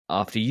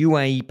After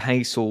UAE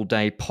pace all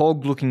day,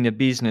 Pog looking to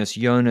business,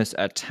 Jonas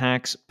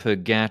attacks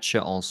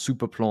Pogacar on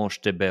Super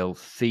Planche de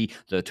Belfi.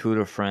 The Tour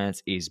de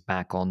France is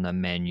back on the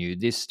menu.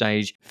 This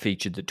stage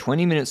featured the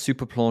 20-minute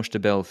Super Planche de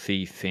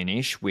Belfi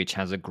finish, which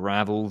has a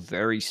gravel,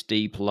 very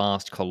steep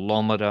last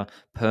kilometre.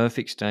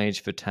 Perfect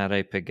stage for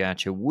Tadej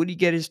Pogacar. Would he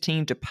get his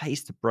team to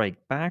pace the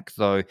break back,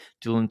 though?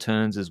 Dylan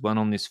Teuns has won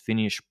on this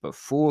finish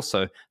before,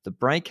 so the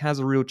break has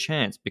a real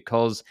chance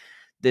because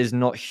there's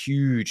not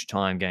huge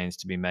time gains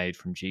to be made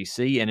from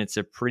GC, and it's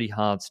a pretty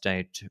hard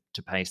stage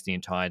to pace the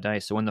entire day.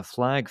 So when the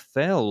flag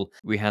fell,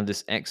 we had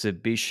this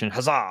exhibition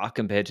huzzah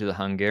compared to the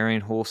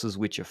Hungarian horses,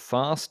 which are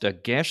faster.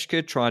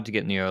 Geschke tried to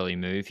get in the early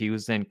move. He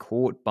was then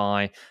caught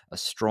by a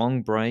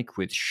strong break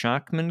with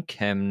Schachmann,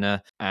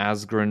 Kemner,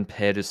 Asgren,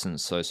 Pedersen.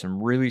 So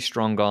some really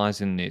strong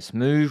guys in this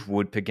move.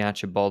 Would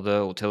Pogacar bother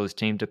or tell his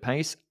team to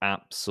pace?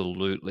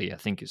 Absolutely. I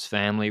think his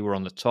family were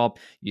on the top.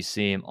 You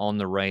see him on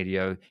the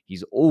radio.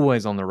 He's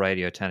always on the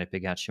radio, Tadej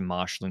Pogacar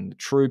marshalling the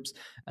troops,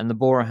 and the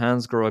Bora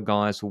Hansgrohe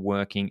guys were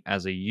working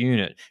as a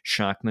unit.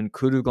 Schachmann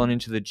could have gone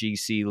into the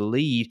GC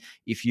lead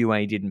if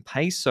UAE didn't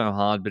pace so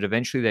hard, but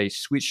eventually they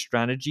switched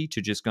strategy to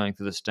just going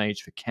for the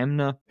stage for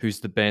Kemner,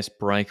 who's the best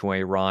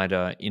breakaway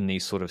rider in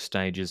these sort of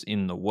stages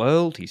in the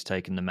world. He's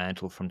taken the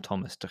mantle from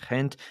Thomas de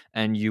Gent,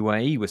 and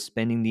UAE was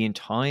spending the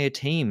entire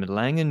team.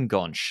 Langen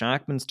gone,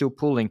 Schachmann still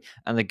pulling,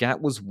 and the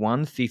gap was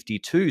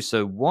 152.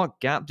 So what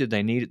gap did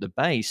they need at the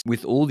base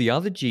with all the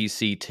other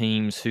GC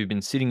teams who've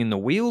been sitting in the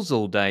wheels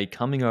all day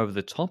coming over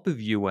the top of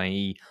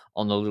UAE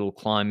on the little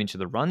climb into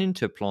the run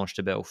into Planche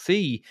de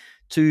Belfi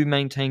to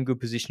maintain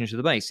good position to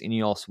the base?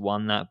 Ineos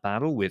won that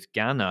battle with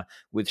Ghana,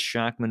 with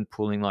Schachmann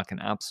pulling like an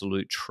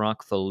absolute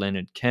truck for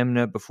Leonard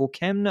Kemner before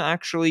Kemner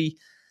actually,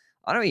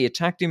 I don't know, he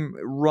attacked him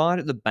right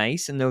at the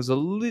base, and there was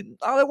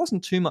there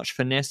wasn't too much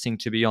finessing,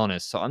 to be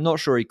honest. So I'm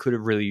not sure he could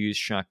have really used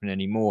Schachmann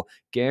anymore.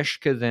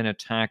 Geschke then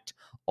attacked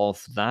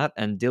off that,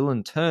 and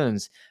Dylan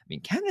Teuns, I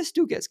mean, Kemner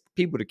still gets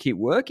people to keep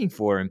working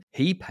for him.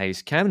 He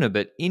paced Kemner,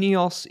 but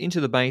Ineos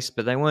into the base,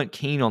 but they weren't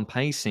keen on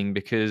pacing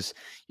because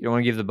you don't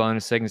want to give the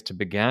bonus seconds to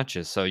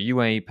Pogacar. So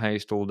UAE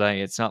paced all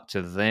day. It's up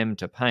to them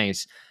to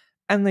pace.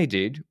 And they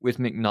did with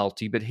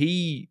McNulty, but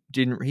he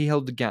didn't. He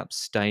held the gap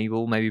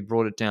stable, maybe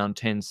brought it down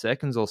 10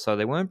 seconds or so.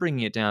 They weren't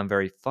bringing it down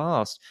very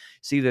fast.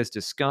 See, there's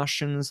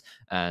discussions,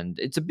 and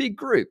it's a big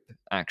group,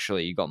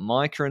 actually. You've got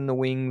Micah in the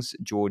wings,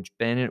 George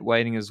Bennett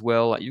waiting as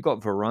well. You've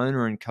got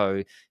Verona and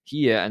co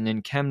here, and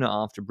then Kemner,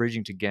 after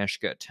bridging to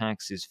Geschke,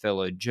 attacks his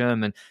fellow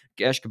German.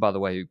 Geschke, by the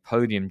way, who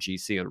podium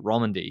GC at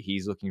Romandy.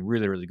 He's looking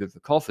really, really good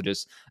for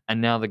Cofidis, and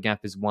now the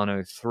gap is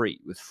 103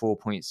 with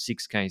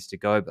 4.6 Ks to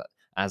go, but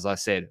as I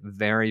said,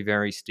 very,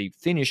 very steep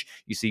finish.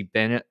 You see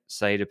Bennett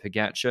say to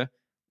Pogacar,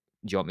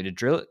 do you want me to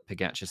drill it?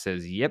 Pogacar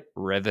says, yep,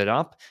 rev it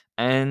up.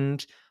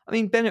 And, I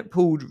mean, Bennett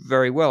pulled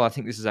very well. I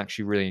think this is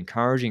actually really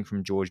encouraging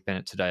from George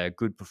Bennett today. A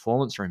good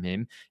performance from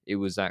him. It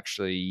was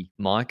actually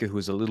Micah who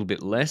was a little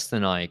bit less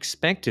than I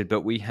expected,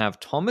 but we have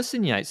Thomas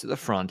and Yates at the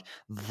front,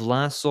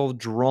 Vlasov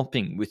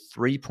dropping with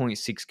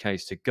 3.6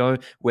 Ks to go,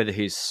 whether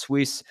his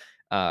Swiss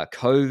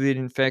COVID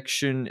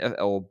infection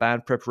or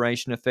bad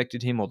preparation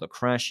affected him, or the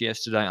crash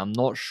yesterday, I'm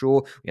not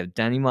sure. We have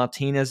Danny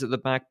Martinez at the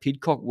back.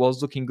 Pidcock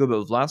was looking good,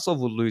 but Vlasov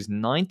would lose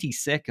 90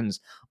 seconds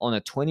on a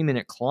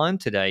 20-minute climb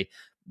today,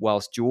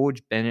 whilst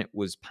George Bennett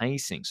was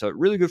pacing. So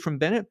really good from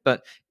Bennett,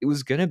 but it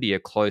was going to be a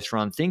close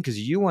run thing because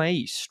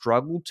UAE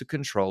struggled to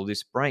control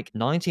this break.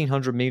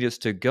 1,900 meters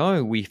to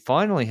go. We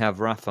finally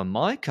have Rafa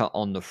Micah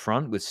on the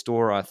front with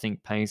Stora, I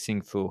think,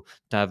 pacing for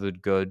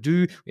David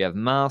Gaudu. We have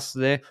Mars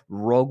there.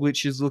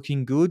 Roglic is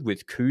looking good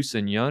with Koos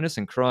and Jonas,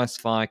 and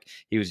Kruijswijk,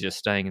 he was just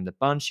staying in the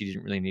bunch. He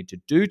didn't really need to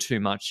do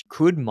too much.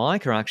 Could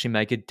Micah actually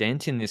make a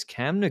dent in this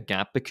Kemner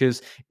gap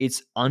because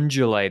it's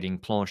undulating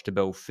Planche de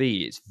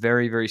Belfi. It's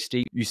very, very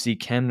steep. You see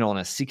Kemner on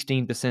a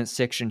 16%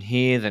 section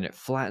here, then it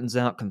flattens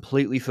out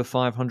completely for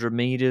 500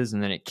 meters,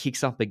 and then it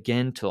kicks up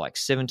again to like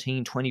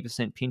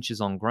 17-20%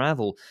 pinches on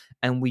gravel,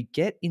 and we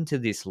get into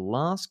this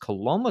last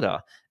kilometer,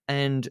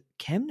 and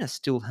Kemner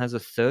still has a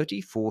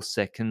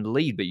 34-second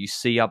lead, but you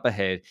see up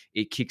ahead,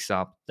 it kicks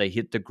up, they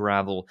hit the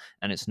gravel,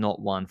 and it's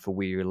not one for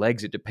weary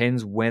legs. It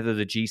depends whether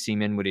the GC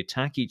men would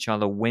attack each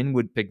other. When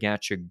would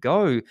Pogacar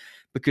go?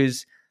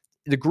 Because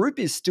the group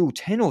is still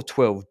 10 or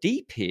 12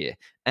 deep here,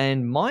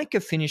 and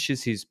Micah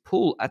finishes his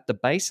pull at the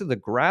base of the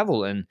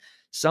gravel, and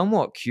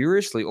somewhat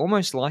curiously,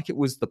 almost like it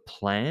was the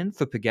plan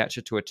for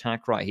Pogacar to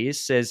attack right here,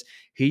 says,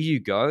 here you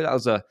go. That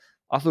was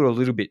I thought a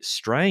little bit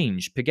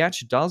strange.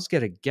 Pogacar does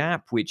get a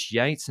gap, which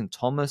Yates and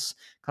Thomas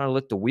kind of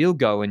let the wheel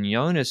go, and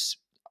Jonas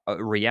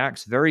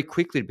reacts very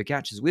quickly to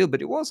Pogacar's wheel,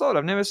 but it was odd.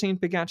 I've never seen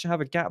Pogacar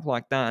have a gap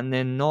like that and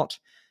then not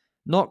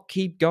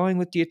keep going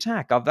with the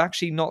attack. I've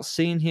actually not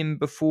seen him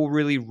before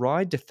really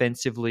ride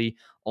defensively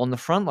on the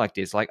front like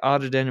this. Like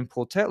Ardennes and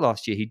Portet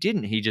last year, he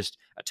didn't. He just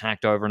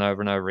attacked over and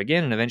over and over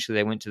again, and eventually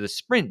they went to the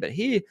sprint. But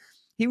here,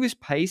 he was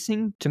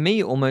pacing to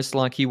me almost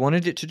like he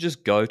wanted it to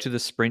just go to the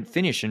sprint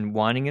finish and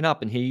winding it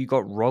up. And here you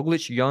got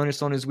Roglic,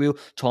 Jonas on his wheel.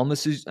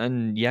 Thomas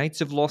and Yates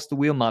have lost the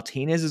wheel.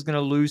 Martinez is going to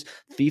lose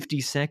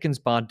 50 seconds.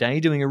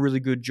 Bardet doing a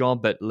really good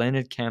job, but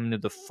Leonard Kamna,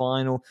 the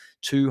final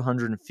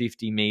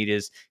 250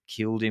 meters,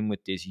 killed him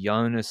with this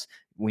Jonas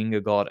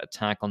Vingegaard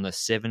attack on the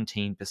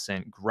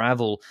 17%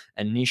 gravel,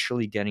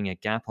 initially getting a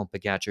gap on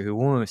Pogacar, who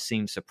almost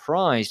seemed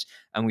surprised,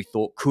 and we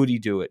thought, could he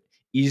do it?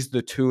 Is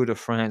the Tour de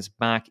France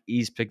back?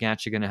 Is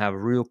Pogacar going to have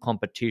real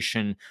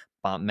competition?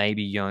 But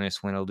maybe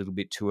Jonas went a little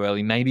bit too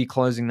early. Maybe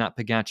closing that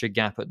Pogacar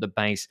gap at the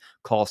base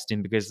cost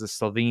him, because the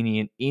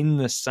Slovenian in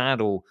the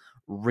saddle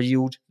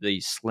reeled the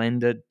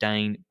slender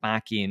Dane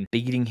back in,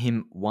 beating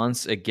him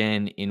once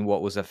again in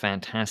what was a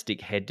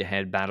fantastic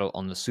head-to-head battle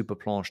on the Super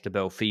Planche de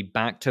Belfi.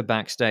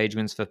 Back-to-back stage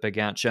wins for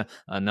Pogacar,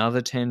 another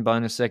 10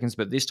 bonus seconds,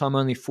 but this time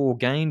only 4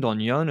 gained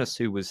on Jonas,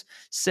 who was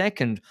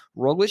second.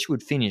 Roglic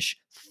would finish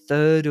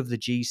third of the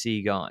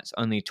GC guys,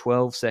 only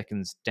 12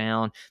 seconds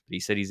down, but he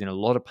said he's in a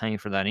lot of pain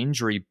for that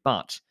injury.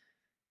 But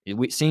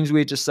it seems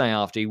weird to say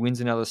after he wins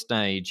another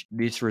stage,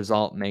 this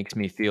result makes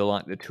me feel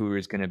like the Tour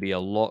is going to be a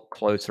lot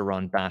closer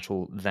run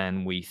battle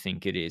than we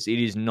think it is. It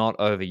is not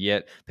over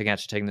yet.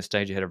 Pogacar taking the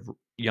stage ahead of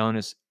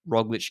Jonas,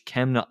 Roglic,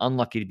 Kemna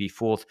unlucky to be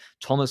fourth,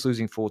 Thomas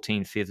losing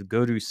 14th, fifth,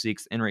 Gaudu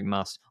 6th, Enric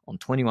Mas on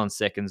 21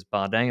 seconds,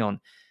 Bardet on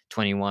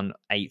 21,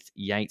 8th,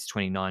 Yates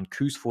 29,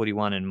 Kuss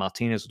 41, and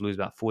Martinez would lose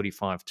about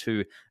 45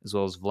 too, as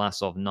well as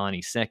Vlasov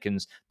 90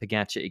 seconds.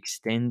 Pogacar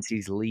extends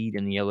his lead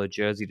in the yellow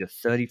jersey to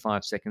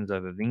 35 seconds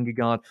over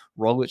Vingegaard.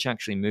 Roglic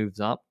actually moves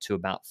up to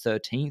about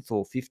 13th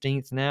or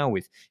 15th now,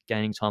 with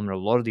gaining time on a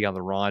lot of the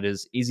other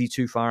riders. Is he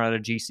too far out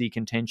of GC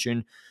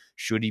contention?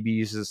 Should he be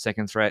used as a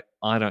second threat?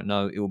 I don't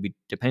know. It will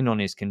depend on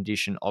his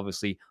condition,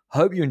 obviously.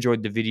 Hope you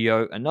enjoyed the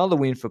video. Another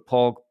win for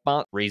Pog,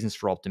 but reasons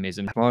for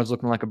optimism. Tomorrow's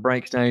looking like a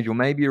break stage or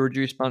maybe a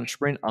reduced bunch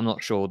sprint. I'm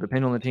not sure.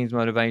 Depend on the team's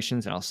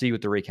motivations, and I'll see you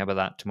with the recap of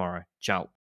that tomorrow. Ciao.